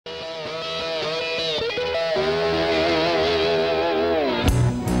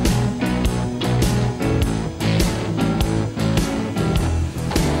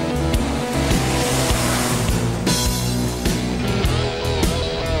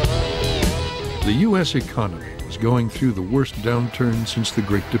The U.S. economy was going through the worst downturn since the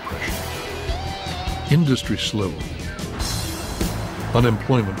Great Depression. Industry slowed.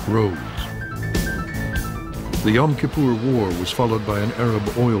 Unemployment rose. The Yom Kippur War was followed by an Arab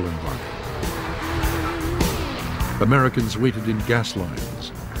oil embargo. Americans waited in gas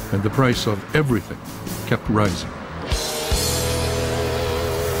lines, and the price of everything kept rising.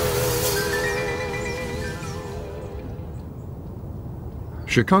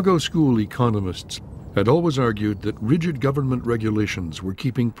 Chicago school economists had always argued that rigid government regulations were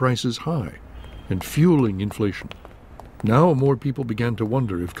keeping prices high and fueling inflation. Now more people began to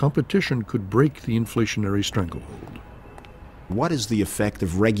wonder if competition could break the inflationary stranglehold. What is the effect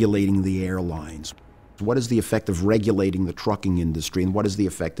of regulating the airlines? What is the effect of regulating the trucking industry? And what is the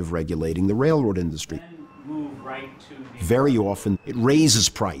effect of regulating the railroad industry? Very often, it raises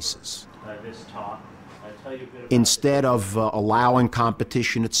prices. Instead of allowing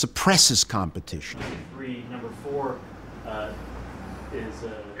competition, it suppresses competition. Number 4 is...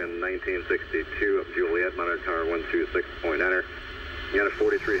 In 1962 of Juliet, monitor tower 126, point enter. You got a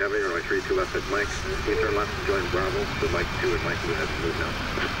 43 heavy, runway 32 left at Mike. You turn left to join Bravo, so Mike 2 and Mike 2 has to move now.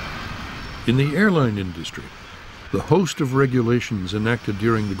 In the airline industry, the host of regulations enacted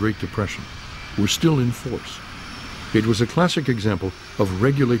during the Great Depression were still in force. It was a classic example of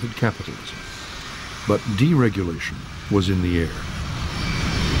regulated capitalism. But deregulation was in the air.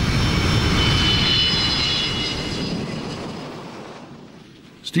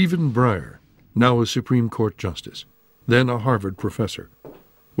 Stephen Breyer, now a Supreme Court justice, then a Harvard professor,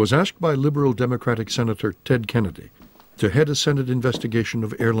 was asked by liberal Democratic Senator Ted Kennedy to head a Senate investigation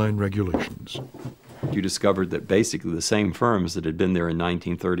of airline regulations. You discovered that basically the same firms that had been there in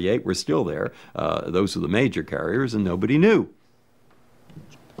 1938 were still there. Those were the major carriers, and nobody knew.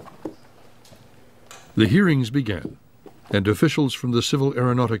 The hearings began, and officials from the Civil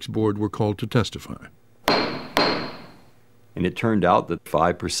Aeronautics Board were called to testify. And it turned out that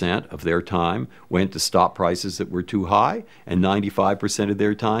 5% of their time went to stop prices that were too high, and 95% of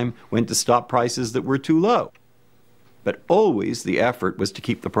their time went to stop prices that were too low. But always the effort was to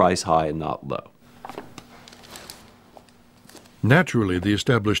keep the price high and not low. Naturally, the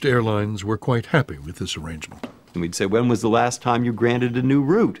established airlines were quite happy with this arrangement. And we'd say, when was the last time you granted a new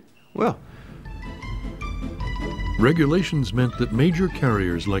route? Well, regulations meant that major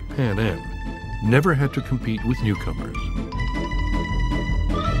carriers like Pan Am never had to compete with newcomers.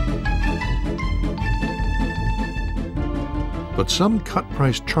 But some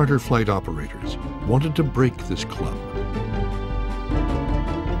cut-price charter flight operators wanted to break this club.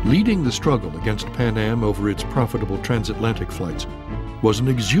 Leading the struggle against Pan Am over its profitable transatlantic flights was an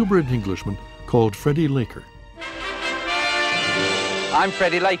exuberant Englishman called Freddie Laker. I'm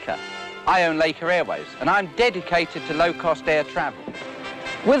Freddie Laker. I own Laker Airways, and I'm dedicated to low-cost air travel.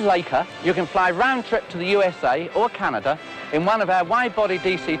 With Laker, you can fly round-trip to the USA or Canada in one of our wide-body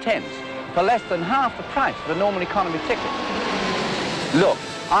DC-10s for less than half the price of a normal economy ticket. Look,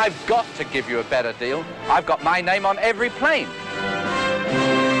 I've got to give you a better deal. I've got my name on every plane.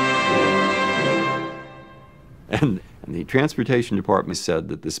 And the Transportation Department said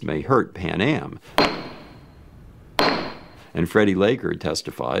that this may hurt Pan Am. And Freddie Laker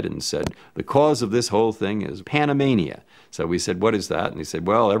testified and said, the cause of this whole thing is Panamania. So we said, what is that? And he said,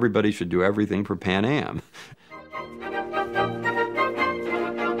 well, everybody should do everything for Pan Am.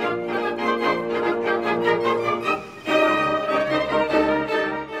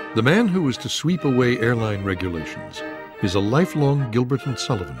 The man who was to sweep away airline regulations is a lifelong Gilbert and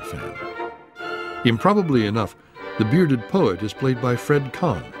Sullivan fan. Improbably enough, the bearded poet is played by Fred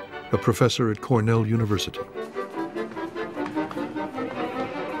Kahn, a professor at Cornell University.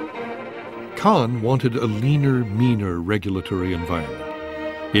 Kahn wanted a leaner, meaner regulatory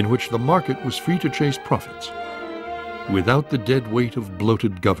environment in which the market was free to chase profits without the dead weight of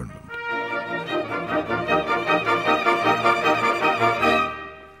bloated government.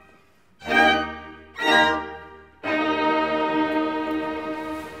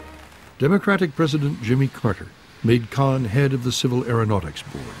 Democratic President Jimmy Carter made Kahn head of the Civil Aeronautics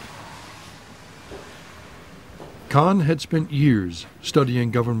Board. Kahn had spent years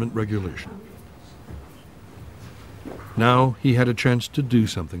studying government regulation. Now he had a chance to do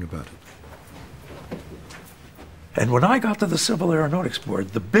something about it. And when I got to the Civil Aeronautics Board,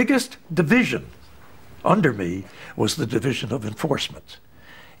 the biggest division under me was the Division of Enforcement.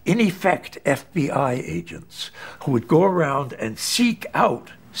 In effect, FBI agents who would go around and seek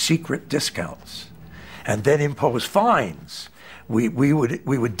out secret discounts and then impose fines. We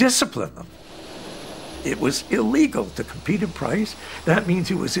would discipline them. It was illegal to compete in price. That means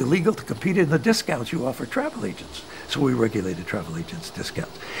it was illegal to compete in the discounts you offer travel agents. So we regulated travel agents'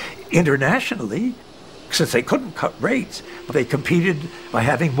 discounts. Internationally, since they couldn't cut rates, they competed by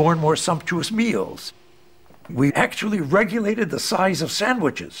having more and more sumptuous meals. We actually regulated the size of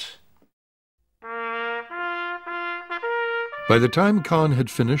sandwiches. By the time Khan had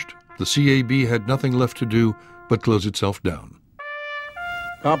finished, the CAB had nothing left to do but close itself down.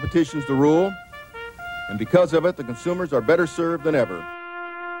 Competition's the rule, and because of it, the consumers are better served than ever.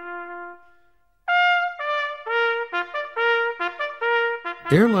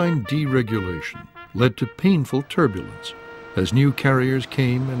 Airline deregulation led to painful turbulence as new carriers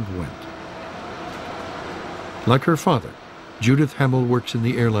came and went. Like her father, Judith Hamill works in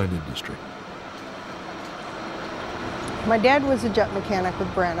the airline industry. My dad was a jet mechanic with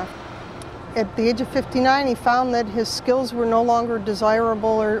Braniff. At the age of 59, he found that his skills were no longer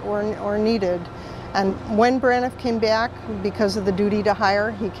desirable or needed. And when Braniff came back, because of the duty to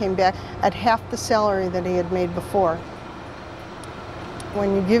hire, he came back at half the salary that he had made before.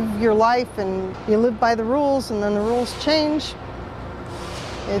 When you give your life and you live by the rules and then the rules change,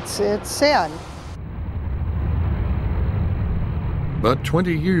 it's sad. But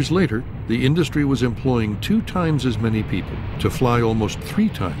 20 years later, the industry was employing 2 times as many people to fly almost 3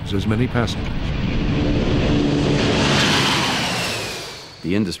 times as many passengers.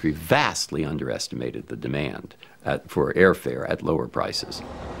 The industry vastly underestimated the demand for airfare at lower prices.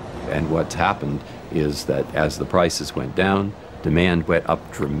 And what's happened is that as the prices went down, demand went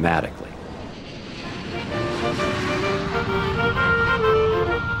up dramatically.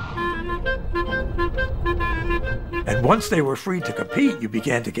 And once they were free to compete, you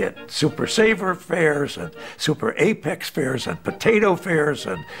began to get Super Saver fares and Super Apex fares and potato fares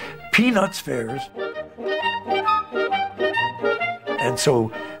and peanuts fares. And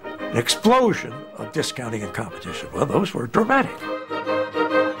so an explosion of discounting and competition. Well, those were dramatic.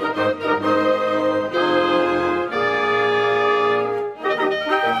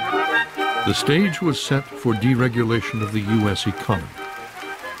 The stage was set for deregulation of the U.S. economy.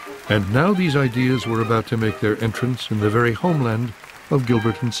 And now these ideas were about to make their entrance in the very homeland of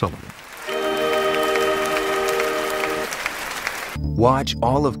Gilbert and Sullivan. Watch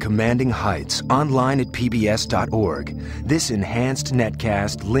all of Commanding Heights online at pbs.org. This enhanced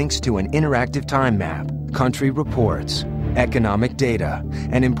netcast links to an interactive time map, country reports, economic data,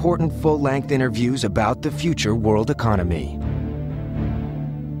 and important full-length interviews about the future world economy.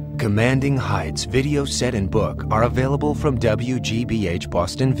 Commanding Heights video set and book are available from WGBH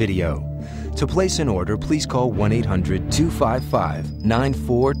Boston Video. To place an order, please call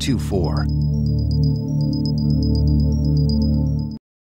 1-800-255-9424.